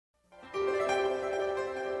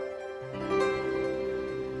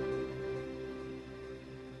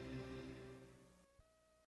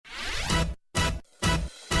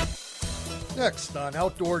Next on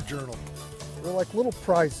Outdoor Journal, they're like little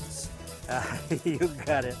prizes. You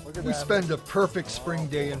got it. We spend a perfect spring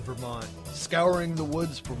day in Vermont, scouring the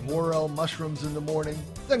woods for morel mushrooms in the morning,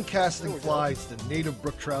 then casting flies to native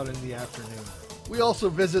brook trout in the afternoon. We also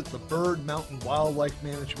visit the Bird Mountain Wildlife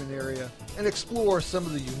Management Area and explore some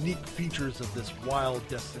of the unique features of this wild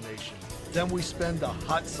destination. Then we spend a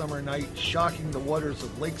hot summer night shocking the waters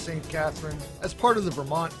of Lake St. Catherine as part of the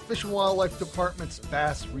Vermont Fish and Wildlife Department's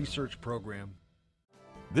Bass Research Program.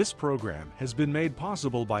 This program has been made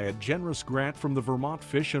possible by a generous grant from the Vermont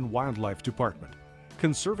Fish and Wildlife Department,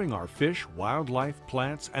 conserving our fish, wildlife,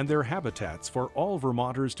 plants, and their habitats for all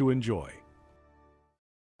Vermonters to enjoy.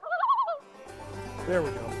 There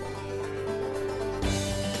we go.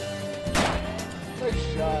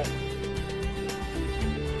 Nice shot.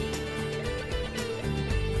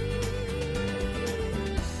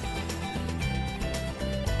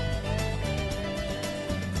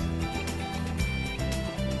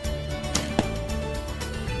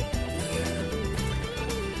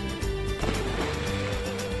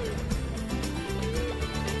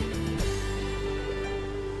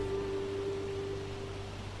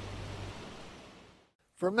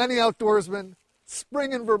 For many outdoorsmen,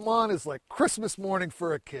 spring in Vermont is like Christmas morning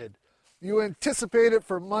for a kid. You anticipate it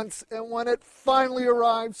for months, and when it finally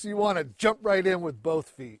arrives, you want to jump right in with both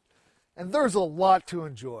feet. And there's a lot to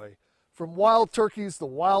enjoy. From wild turkeys to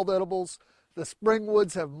wild edibles, the spring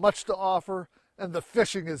woods have much to offer, and the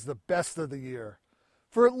fishing is the best of the year.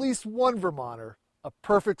 For at least one Vermonter, a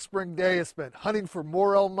perfect spring day is spent hunting for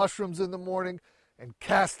morel mushrooms in the morning and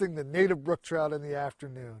casting the native brook trout in the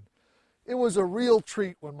afternoon. It was a real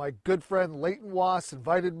treat when my good friend Leighton Wass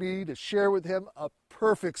invited me to share with him a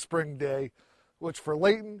perfect spring day, which for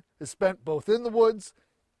Leighton is spent both in the woods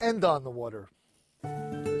and on the water. I'm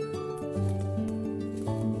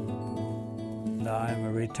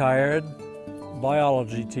a retired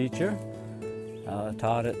biology teacher. I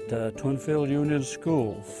taught at Twinfield Union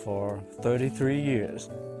School for 33 years.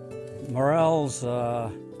 Morels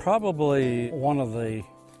probably one of the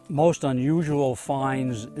most unusual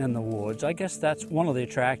finds in the woods. I guess that's one of the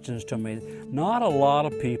attractions to me. Not a lot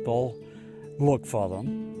of people look for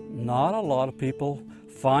them. Not a lot of people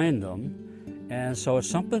find them. And so it's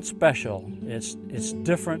something special. It's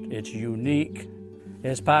different, it's unique.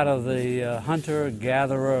 It's part of the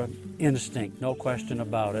hunter-gatherer instinct, no question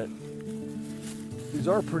about it. These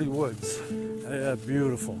are pretty woods.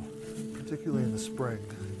 Beautiful. Particularly in the spring.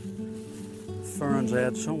 Ferns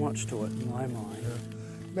add so much to it in my mind. Yeah.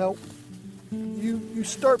 Now, you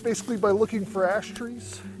start basically by looking for ash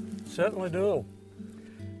trees? Certainly do.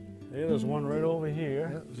 Yeah, there's one right over here.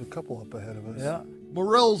 Yeah, there's a couple up ahead of us. Yeah.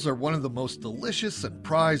 Morels are one of the most delicious and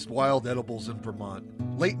prized wild edibles in Vermont.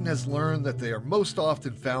 Leighton has learned that they are most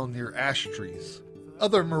often found near ash trees.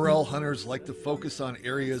 Other morel hunters like to focus on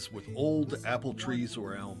areas with old apple trees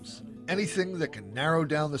or elms. Anything that can narrow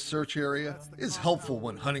down the search area is helpful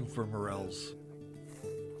when hunting for morels.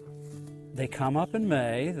 They come up in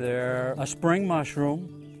May. They're a spring mushroom,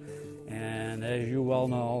 and as you well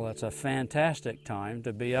know, that's a fantastic time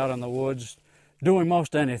to be out in the woods doing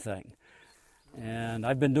most anything. And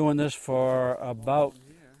I've been doing this for about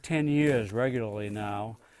 10 years regularly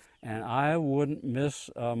now, and I wouldn't miss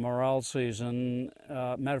a morel season.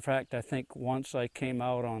 Matter of fact, I think once I came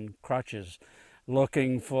out on crutches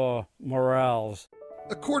looking for morels.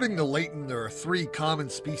 According to Leighton, there are 3 common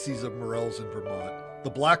species of morels in Vermont. The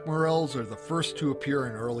black morels are the first to appear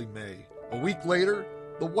in early May. A week later,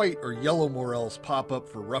 the white or yellow morels pop up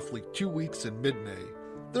for roughly 2 weeks in mid-May.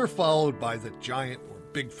 They're followed by the giant or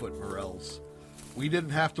Bigfoot morels. We didn't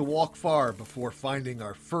have to walk far before finding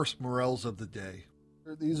our first morels of the day.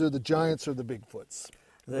 These are the giants or the Bigfoots.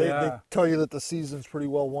 They tell you that the season's pretty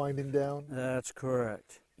well winding down. That's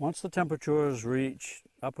correct. Once the temperatures reach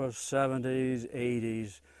upper 70s,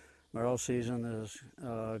 80s, morel season is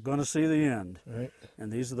going to see the end. Right. And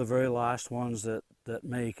these are the very last ones that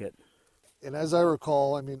make it. And as I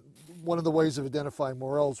recall, I mean, one of the ways of identifying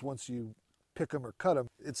morels once you pick them or cut them,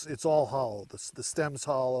 it's all hollow. The stem's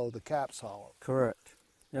hollow, the cap's hollow. Correct.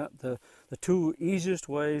 Yeah, the 2 easiest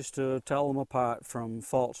ways to tell them apart from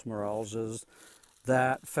false morels is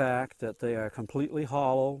that fact that they are completely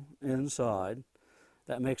hollow inside.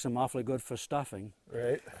 That makes them awfully good for stuffing.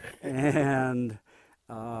 Right. And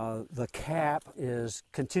the cap is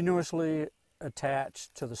continuously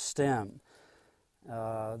attached to the stem.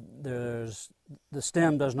 The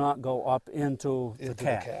stem does not go up into the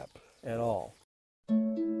cap at all.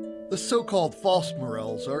 The so-called false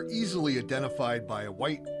morels are easily identified by a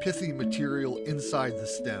white, pithy material inside the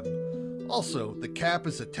stem. Also, the cap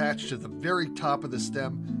is attached to the very top of the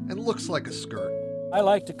stem and looks like a skirt. I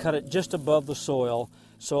like to cut it just above the soil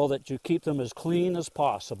so that you keep them as clean as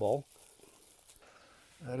possible.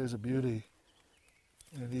 That is a beauty.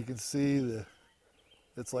 And you can see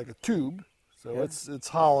it's like a tube. So Yeah. it's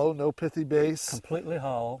hollow, no pithy base. Completely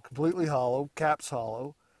hollow. Completely hollow, cap's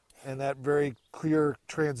hollow. And that very clear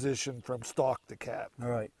transition from stalk to cap. All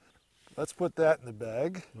right. Let's put that in the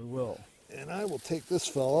bag. We will. And I will take this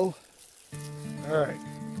fellow. All right,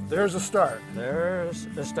 there's a start. There's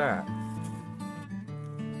a start.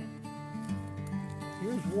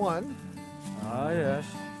 Here's one. Ah, yes.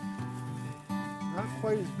 Not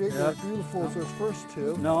quite as big or beautiful as those first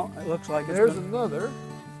two. No, it looks like There's it's another.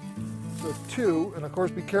 So two, and of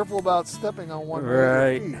course be careful about stepping on one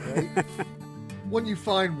Right. with your feet, right? When you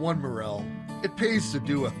find one morel, it pays to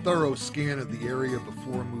do a thorough scan of the area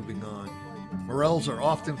before moving on. Morels are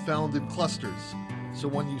often found in clusters, so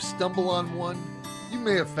when you stumble on one, you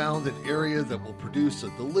may have found an area that will produce a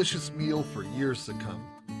delicious meal for years to come.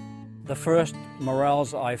 The first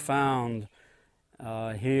morels I found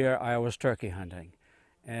here, I was turkey hunting.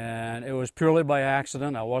 And it was purely by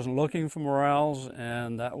accident. I wasn't looking for morels,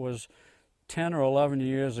 and that was 10 or 11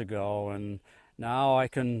 years ago. And now I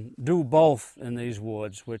can do both in these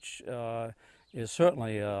woods, which is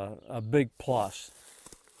certainly a big plus.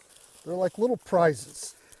 They're like little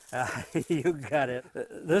prizes. You got it.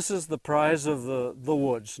 This is the prize of the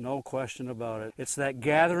woods, no question about it. It's that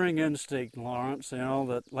gathering instinct, Lawrence, you know,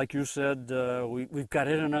 that, like you said, we've got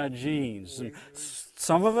it in our genes. And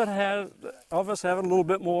some of us have it a little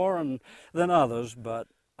bit more than others, but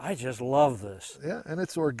I just love this. Yeah, and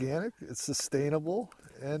it's organic, it's sustainable,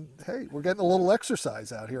 and hey, we're getting a little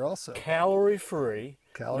exercise out here also. Calorie-free,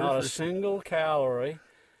 not a Calorie-free. single calorie.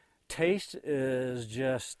 Taste is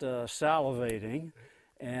just salivating,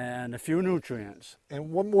 and a few nutrients.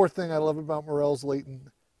 And one more thing I love about morels,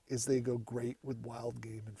 Leighton, is they go great with wild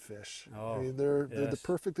game and fish. Oh, I mean, they're the yes.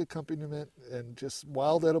 perfect accompaniment, and just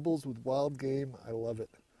wild edibles with wild game, I love it.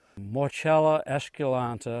 Morchella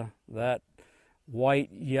esculenta, that white,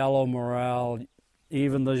 yellow morel,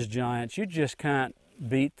 even those giants, you just can't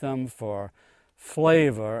beat them for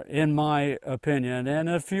flavor, in my opinion, and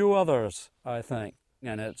a few others, I think.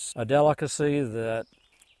 And it's a delicacy that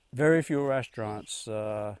very few restaurants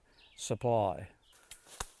supply.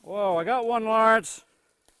 Whoa, I got one, Lawrence.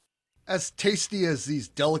 As tasty as these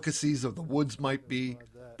delicacies of the woods might be,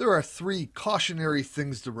 there are three cautionary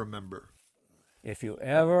things to remember. If you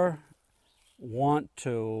ever want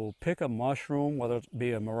to pick a mushroom, whether it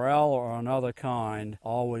be a morel or another kind,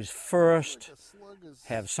 always first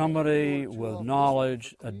have somebody with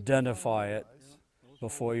knowledge identify it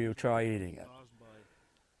before you try eating it.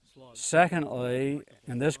 Secondly,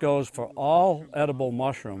 and this goes for all edible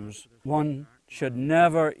mushrooms, one should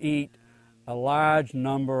never eat a large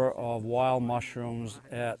number of wild mushrooms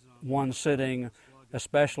at one sitting,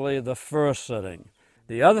 especially the first sitting.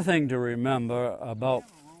 The other thing to remember about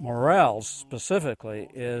morels specifically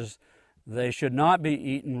is they should not be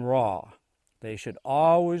eaten raw. They should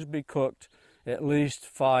always be cooked at least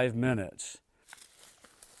 5 minutes.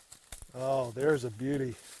 Oh, there's a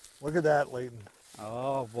beauty. Look at that, Leighton.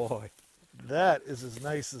 Oh boy. That is as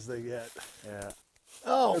nice as they get. Yeah.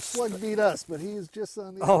 Oh, Slug beat us, but he's just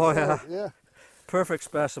on the Oh, other side. yeah. Perfect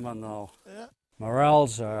specimen, though. Yeah.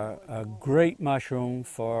 Morels are a great mushroom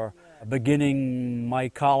for a beginning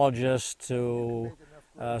mycologist to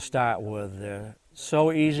start with. They're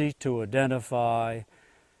so easy to identify,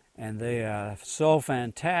 and they are so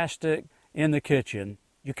fantastic in the kitchen.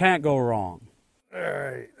 You can't go wrong. All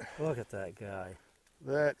right. Look at that guy.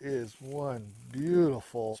 That is one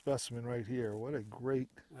beautiful specimen right here. What a great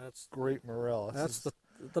morel. That's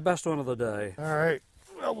the best one of the day. All right.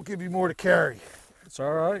 Well, we'll give you more to carry. It's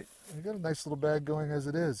all right. We got a nice little bag going as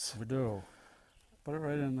it is. We do. Put it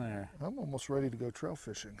right in there. I'm almost ready to go trail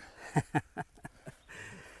fishing.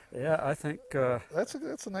 Yeah, I think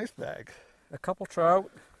That's a nice bag. a couple trout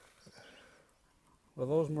with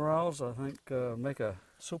those morels, I think, make a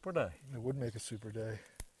super day. It would make a super day.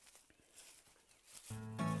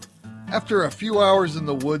 After a few hours in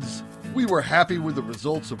the woods, we were happy with the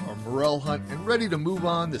results of our morel hunt and ready to move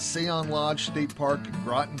on to Sayon Lodge State Park in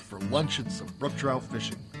Groton for lunch and some brook trout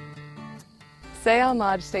fishing. Sayon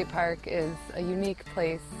Lodge State Park is a unique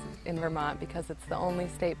place in Vermont because it's the only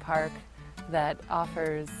state park that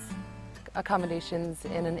offers accommodations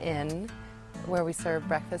in an inn where we serve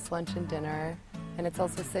breakfast, lunch, and dinner. And it's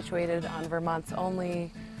also situated on Vermont's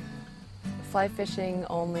only fly fishing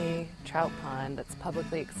only trout pond that's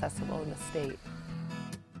publicly accessible in the state.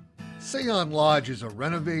 Sayon Lodge is a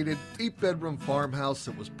renovated 8-bedroom farmhouse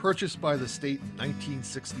that was purchased by the state in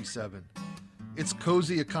 1967. Its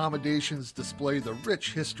cozy accommodations display the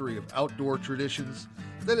rich history of outdoor traditions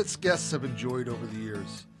that its guests have enjoyed over the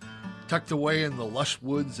years. Tucked away in the lush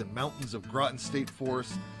woods and mountains of Groton State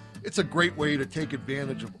Forest, it's a great way to take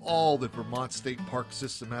advantage of all that Vermont State Park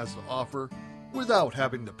system has to offer without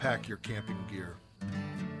having to pack your camping gear.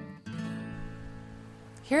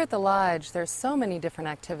 Here at the lodge, there's so many different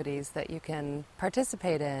activities that you can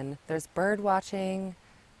participate in. There's bird watching,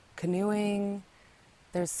 canoeing,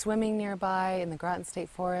 there's swimming nearby in the Groton State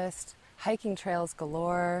Forest, hiking trails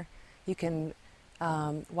galore. You can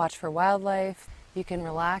watch for wildlife. You can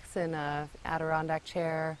relax in a Adirondack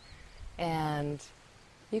chair, and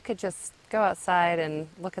you could just go outside and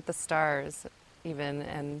look at the stars even,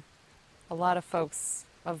 and a lot of folks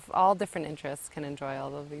of all different interests can enjoy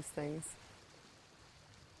all of these things.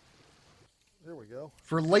 There we go.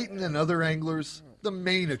 For Leighton and other anglers, the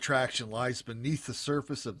main attraction lies beneath the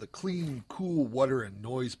surface of the clean, cool water and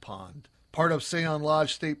noise pond. Part of Sayon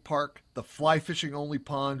Lodge State Park, the fly fishing only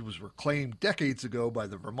pond was reclaimed decades ago by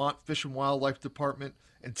the Vermont Fish and Wildlife Department,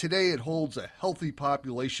 and today it holds a healthy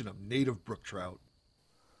population of native brook trout.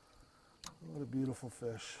 What a beautiful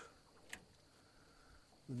fish.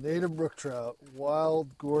 The native brook trout,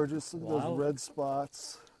 wild, gorgeous, look at those red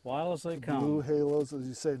spots. Wild as they come. Blue halos, as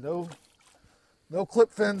you say, no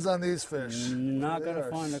clip fins on these fish. Not going to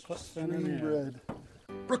find a clip fin in here. Red.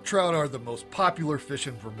 Brook trout are the most popular fish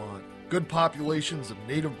in Vermont. Good populations of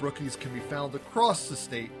native brookies can be found across the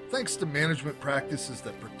state thanks to management practices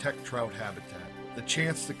that protect trout habitat. The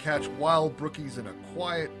chance to catch wild brookies in a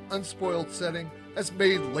quiet, unspoiled setting has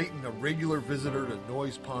made Leighton a regular visitor to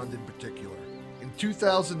Noyes Pond in particular. In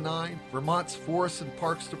 2009, Vermont's Forests and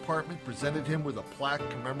Parks Department presented him with a plaque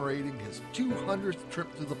commemorating his 200th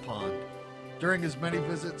trip to the pond. During his many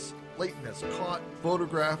visits, Leighton has caught,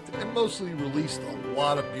 photographed, and mostly released a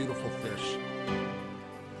lot of beautiful fish.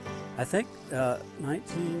 I think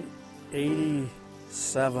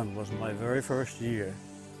 1987 was my very first year,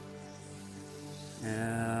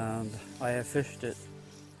 and I have fished it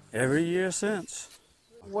every year since.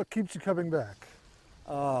 What keeps you coming back?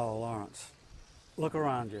 Oh, Lawrence, look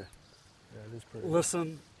around you. Yeah, it is pretty.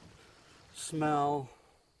 Listen, smell.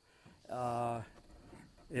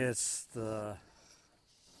 It's the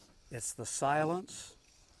silence,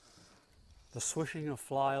 the swishing of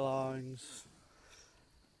fly lines,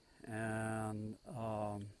 and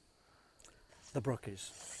the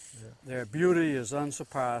brookies. Yeah. Their beauty is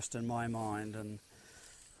unsurpassed in my mind, and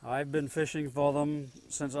I've been fishing for them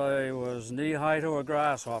since I was knee-high to a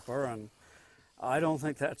grasshopper, and I don't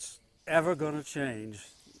think that's ever going to change.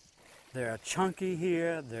 They're chunky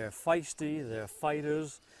here, they're feisty, they're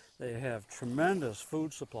fighters. They have tremendous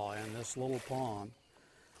food supply in this little pond,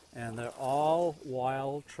 and they're all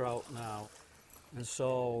wild trout now. And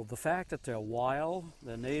so the fact that they're wild,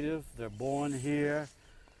 they're native, they're born here,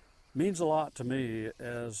 means a lot to me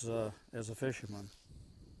as a fisherman.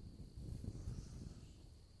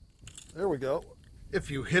 There we go.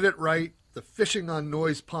 If you hit it right, the fishing on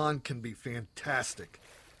Noyes Pond can be fantastic.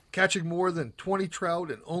 Catching more than 20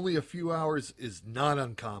 trout in only a few hours is not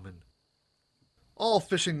uncommon. All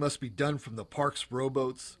fishing must be done from the park's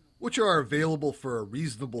rowboats, which are available for a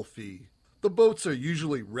reasonable fee. The boats are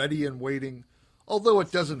usually ready and waiting, although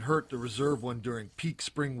it doesn't hurt to reserve one during peak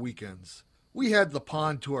spring weekends. We had the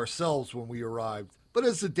pond to ourselves when we arrived, but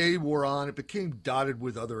as the day wore on, it became dotted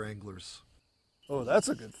with other anglers. Oh, that's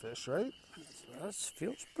a good fish, right? That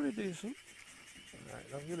feels pretty decent. All right,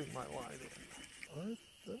 I'm getting my line in. All right,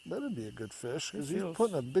 that better be a good fish, because he's feels-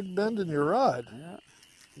 putting a big bend in your rod. Yeah,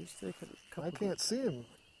 he's taking a couple. I can't see him.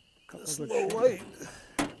 couple This good low shots. light.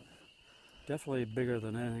 Definitely bigger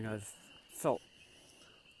than anything I've felt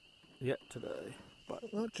yet today.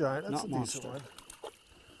 But Not giant, that's Not a monster. decent one.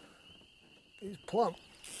 He's plump.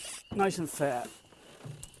 nice and fat.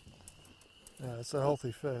 Yeah, it's a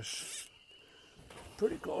healthy fish.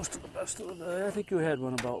 Pretty close to the best of the day. I think you had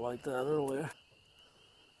one about like that earlier.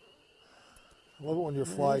 I love it when your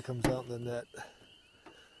fly comes out in the net.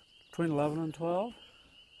 Between 11 and 12.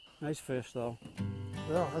 Nice fish though.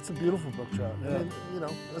 Yeah, that's a beautiful brook trout. Yeah. I mean,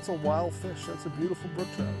 that's a wild fish. That's a beautiful brook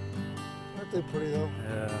trout. Aren't they pretty though?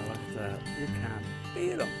 Yeah, look at that. You can't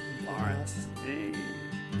beat them, Lawrence. Gee.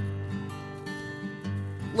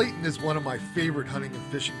 Leighton is one of my favorite hunting and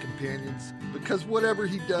fishing companions because whatever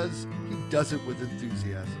he does it with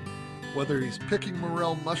enthusiasm. Whether he's picking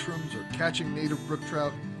morel mushrooms or catching native brook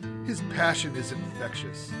trout, his passion is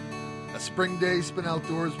infectious. A spring day spent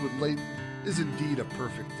outdoors with Leighton is indeed a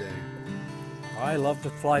perfect day. I love to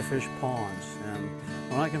fly fish ponds, and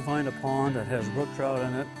when I can find a pond that has brook trout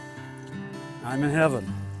in it, I'm in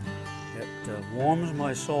heaven. It warms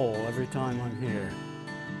my soul every time I'm here.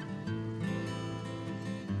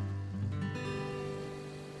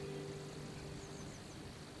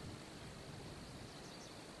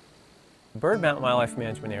 Bird Mountain Wildlife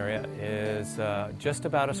Management Area is just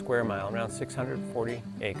about a square mile, around 640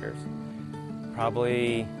 acres.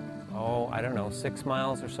 Probably, I don't know, 6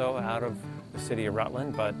 miles or so out of the city of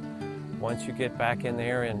Rutland, but once you get back in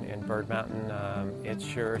there in Bird Mountain, it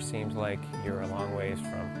sure seems like you're a long ways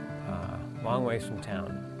from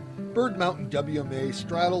town. Bird Mountain WMA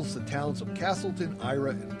straddles the towns of Castleton, Ira,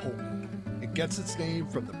 and Poultney. It gets its name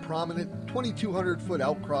from the prominent 2,200-foot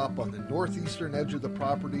outcrop on the northeastern edge of the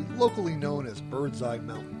property, locally known as Bird's Eye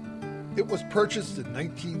Mountain. It was purchased in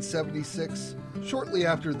 1976, shortly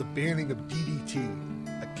after the banning of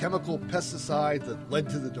DDT, a chemical pesticide that led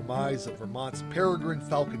to the demise of Vermont's peregrine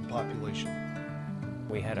falcon population.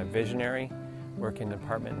 We had a visionary working in the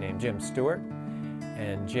department named Jim Stewart,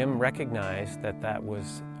 and Jim recognized that that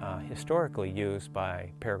was historically used by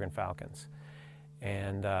peregrine falcons.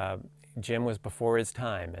 And Jim was before his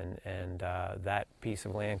time, and that piece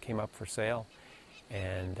of land came up for sale,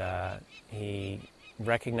 and he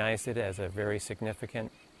recognized it as a very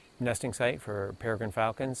significant nesting site for peregrine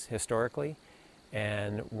falcons historically.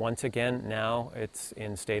 And once again, now it's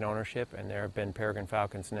in state ownership, and there have been peregrine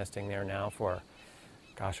falcons nesting there now for,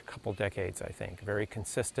 gosh, a couple decades, I think. Very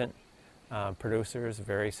consistent producers,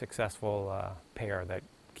 very successful pair that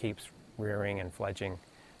keeps rearing and fledging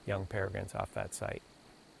young peregrines off that site.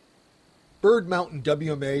 Bird Mountain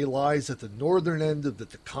WMA lies at the northern end of the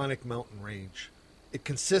Taconic Mountain Range. It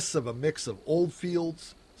consists of a mix of old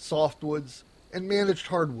fields, softwoods, and managed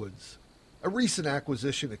hardwoods. A recent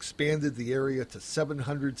acquisition expanded the area to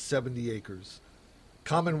 770 acres.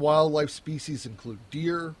 Common wildlife species include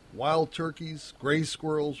deer, wild turkeys, gray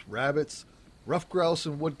squirrels, rabbits, ruffed grouse,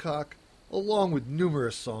 and woodcock, along with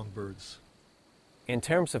numerous songbirds. In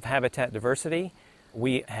terms of habitat diversity,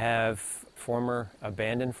 we have former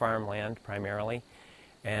abandoned farmland primarily,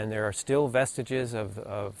 and there are still vestiges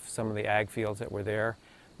of some of the ag fields that were there,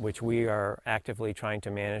 which we are actively trying to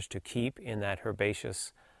manage to keep in that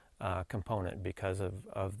herbaceous component because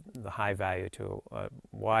of the high value to a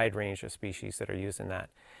wide range of species that are used in that.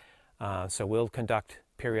 So we'll conduct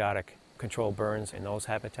periodic controlled burns in those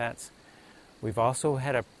habitats. We've also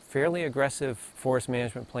had a fairly aggressive forest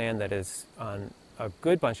management plan that is on a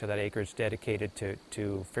good bunch of that acreage dedicated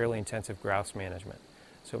to fairly intensive grouse management.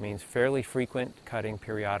 So it means fairly frequent cutting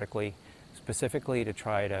periodically, specifically to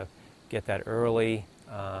try to get that early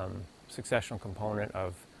successional component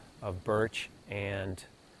of birch and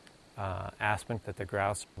aspen that the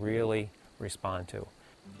grouse really respond to.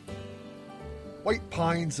 White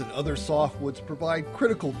pines and other softwoods provide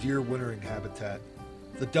critical deer wintering habitat.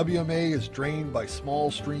 The WMA is drained by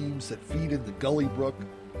small streams that feed into Gully Brook,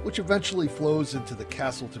 which eventually flows into the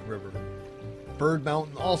Castleton River. Bird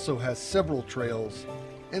Mountain also has several trails,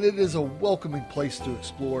 and it is a welcoming place to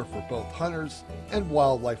explore for both hunters and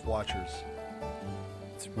wildlife watchers.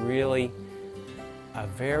 It's really a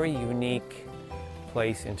very unique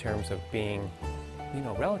place in terms of being,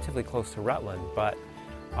 relatively close to Rutland, but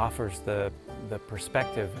offers the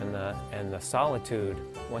perspective and the solitude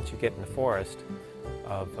once you get in the forest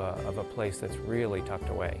of a place that's really tucked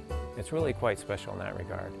away. It's really quite special in that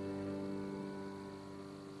regard.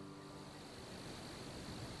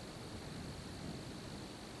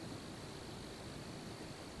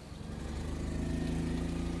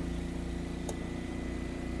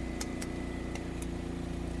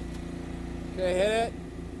 Okay, hit it.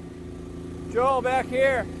 Joel, back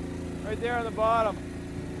here. Right there on the bottom.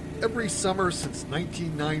 Every summer since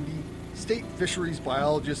 1990, state fisheries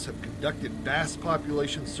biologists have conducted bass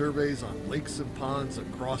population surveys on lakes and ponds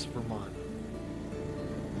across Vermont.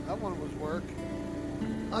 That one was work.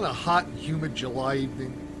 On a hot and humid July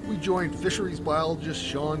evening, we joined fisheries biologist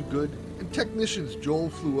Sean Good and technicians Joel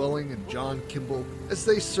Flewelling and John Kimball as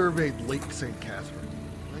they surveyed Lake St. Catherine.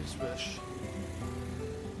 Nice fish.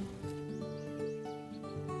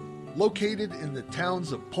 Located in the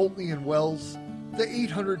towns of Poultney and Wells, the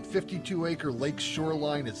 852-acre lake's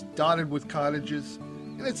shoreline is dotted with cottages,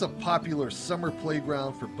 and it's a popular summer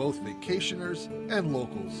playground for both vacationers and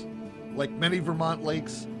locals. Like many Vermont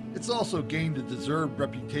lakes, it's also gained a deserved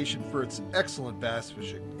reputation for its excellent bass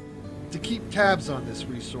fishing. To keep tabs on this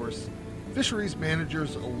resource, fisheries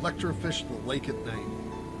managers electrofish the lake at night.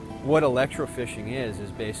 What electrofishing is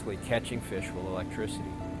basically catching fish with electricity.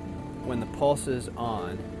 When the pulse is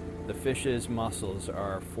on, the fish's muscles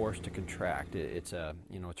are forced to contract. It's a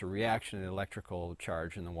reaction to the electrical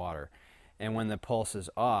charge in the water. And when the pulse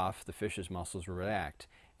is off, the fish's muscles react.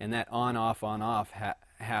 And that on-off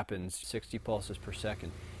happens 60 pulses per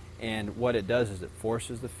second. And what it does is it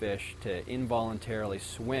forces the fish to involuntarily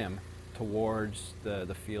swim towards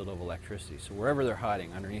the field of electricity. So wherever they're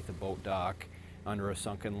hiding, underneath a boat dock, under a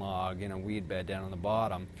sunken log, in a weed bed down on the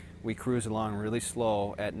bottom, We cruise along really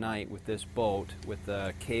slow at night with this boat with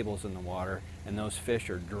the cables in the water, and those fish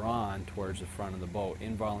are drawn towards the front of the boat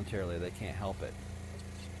involuntarily. They can't help it.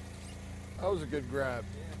 That was a good grab.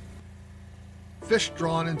 Fish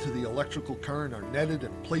drawn into the electrical current are netted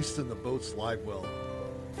and placed in the boat's live well.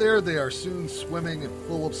 There they are soon swimming and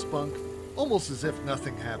full of spunk, almost as if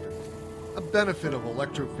nothing happened. A benefit of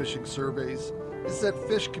electrofishing surveys is that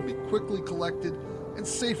fish can be quickly collected and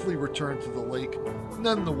safely returned to the lake,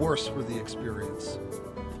 none the worse for the experience.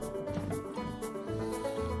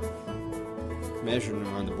 Measuring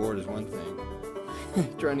them on the board is one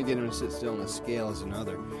thing. Trying to get them to sit still on a scale is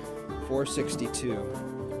another. 462.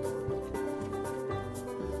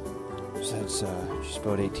 So that's just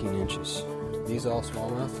about 18 inches. These all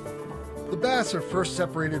smallmouth? The bass are first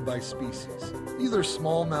separated by species, either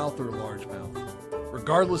smallmouth or largemouth.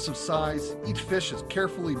 Regardless of size, each fish is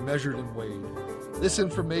carefully measured and weighed. This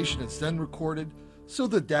information is then recorded so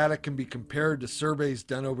the data can be compared to surveys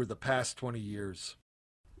done over the past 20 years.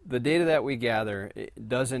 The data that we gather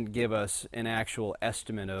doesn't give us an actual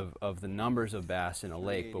estimate of the numbers of bass in a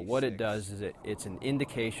lake, but what it does is it's an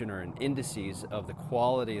indication or an indices of the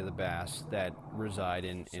quality of the bass that reside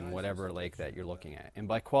in whatever lake that you're looking at. And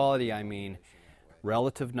by quality I mean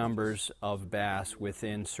relative numbers of bass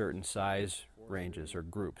within certain size ranges or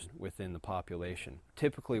groups within the population.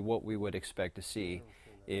 Typically what we would expect to see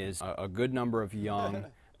is a good number of young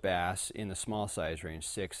bass in the small size range,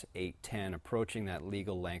 6, 8, 10, approaching that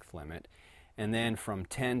legal length limit. And then from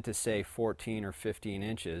 10 to say 14 or 15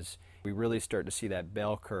 inches, we really start to see that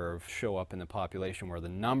bell curve show up in the population where the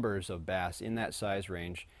numbers of bass in that size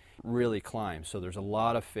range really climb. So there's a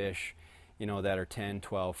lot of fish, that are 10,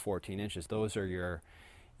 12, 14 inches. Those are your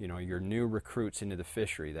new recruits into the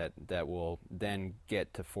fishery that will then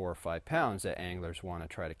get to 4 or 5 pounds that anglers want to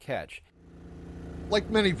try to catch. Like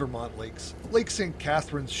many Vermont lakes, Lake St.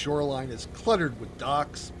 Catherine's shoreline is cluttered with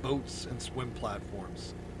docks, boats, and swim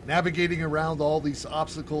platforms. Navigating around all these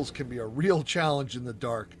obstacles can be a real challenge in the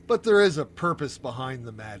dark, but there is a purpose behind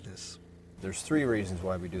the madness. There's 3 reasons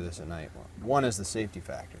why we do this at night. One is the safety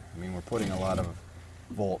factor. We're putting a lot of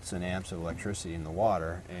volts and amps of electricity in the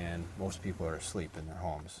water, and most people are asleep in their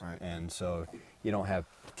homes. Right. And so you don't have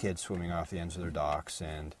kids swimming off the ends of their docks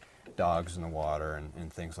and dogs in the water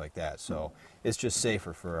and things like that. So it's just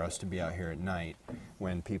safer for us to be out here at night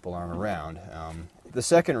when people aren't around. The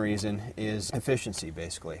second reason is efficiency,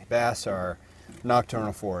 basically. Bass are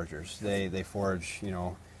nocturnal foragers. They forage,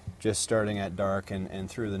 just starting at dark and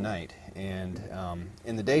through the night. And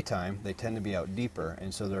in the daytime, they tend to be out deeper,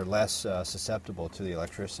 and so they're less susceptible to the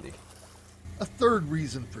electricity. A third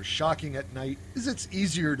reason for shocking at night is it's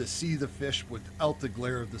easier to see the fish without the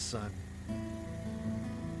glare of the sun.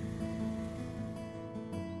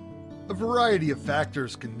 A variety of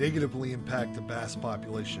factors can negatively impact the bass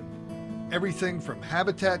population. Everything from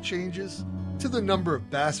habitat changes to the number of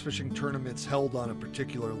bass fishing tournaments held on a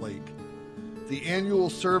particular lake. The annual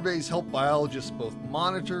surveys help biologists both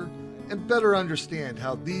monitor and better understand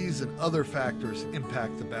how these and other factors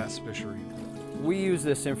impact the bass fishery. We use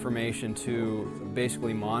this information to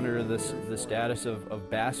basically monitor the status of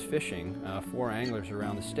bass fishing for anglers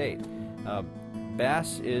around the state.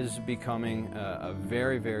 Bass is becoming a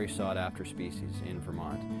very, very sought after species in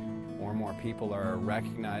Vermont. More and more people are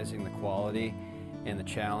recognizing the quality and the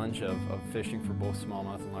challenge of fishing for both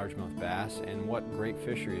smallmouth and largemouth bass, and what great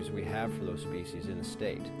fisheries we have for those species in the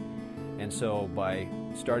state. And so by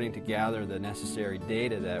starting to gather the necessary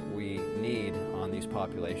data that we need on these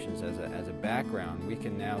populations as a background, we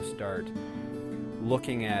can now start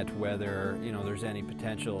looking at whether there's any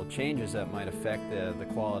potential changes that might affect the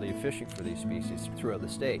quality of fishing for these species throughout the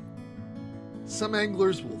state. Some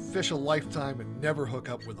anglers will fish a lifetime and never hook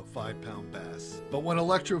up with a 5-pound bass. But when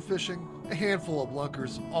electrofishing, a handful of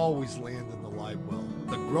lunkers always land in the live well.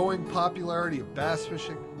 The growing popularity of bass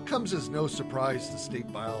fishing comes as no surprise to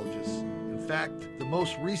state biologists. In fact, the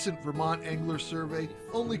most recent Vermont Angler Survey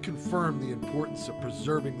only confirmed the importance of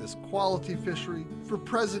preserving this quality fishery for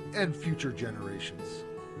present and future generations.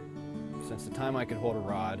 Since the time I could hold a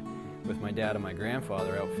rod with my dad and my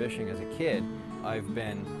grandfather out fishing as a kid, I've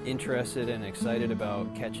been interested and excited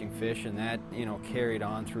about catching fish, and that carried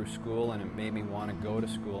on through school, and it made me want to go to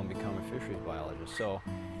school and become a fisheries biologist. So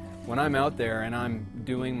when I'm out there and I'm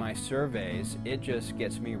doing my surveys, it just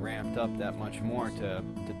gets me ramped up that much more to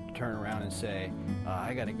turn around and say,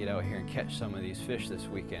 I got to get out here and catch some of these fish this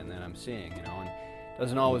weekend that I'm seeing. And it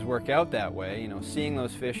doesn't always work out that way. Seeing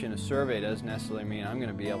those fish in a survey doesn't necessarily mean I'm going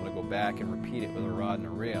to be able to go back and repeat it with a rod and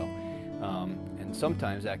a reel. And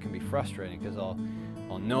sometimes that can be frustrating because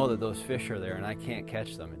I'll know that those fish are there and I can't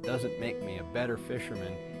catch them. It doesn't make me a better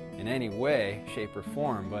fisherman in any way, shape, or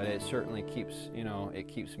form, but it certainly keeps, it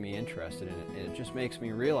keeps me interested in it. It just makes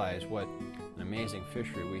me realize what an amazing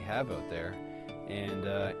fishery we have out there, and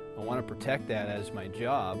I want to protect that as my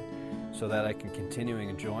job so that I can continue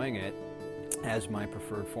enjoying it as my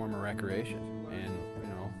preferred form of recreation, and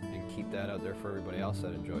keep that out there for everybody else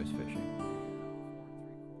that enjoys fishing.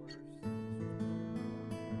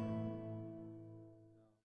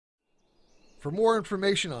 For more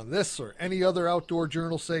information on this or any other Outdoor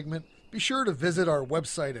Journal segment, be sure to visit our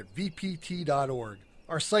website at vpt.org.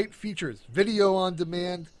 Our site features video on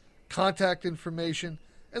demand, contact information,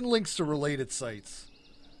 and links to related sites.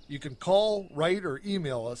 You can call, write, or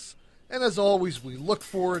email us, and as always, we look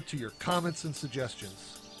forward to your comments and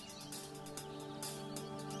suggestions.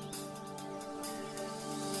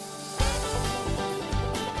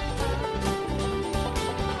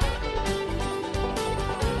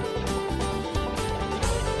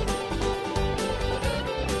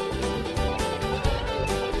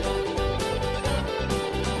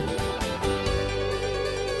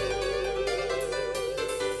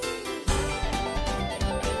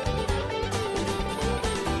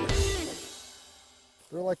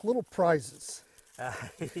 They're like little prizes.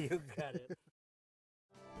 You got it.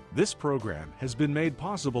 This program has been made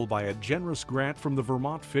possible by a generous grant from the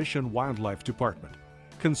Vermont Fish and Wildlife Department,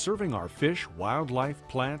 conserving our fish, wildlife,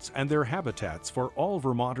 plants, and their habitats for all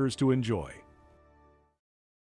Vermonters to enjoy.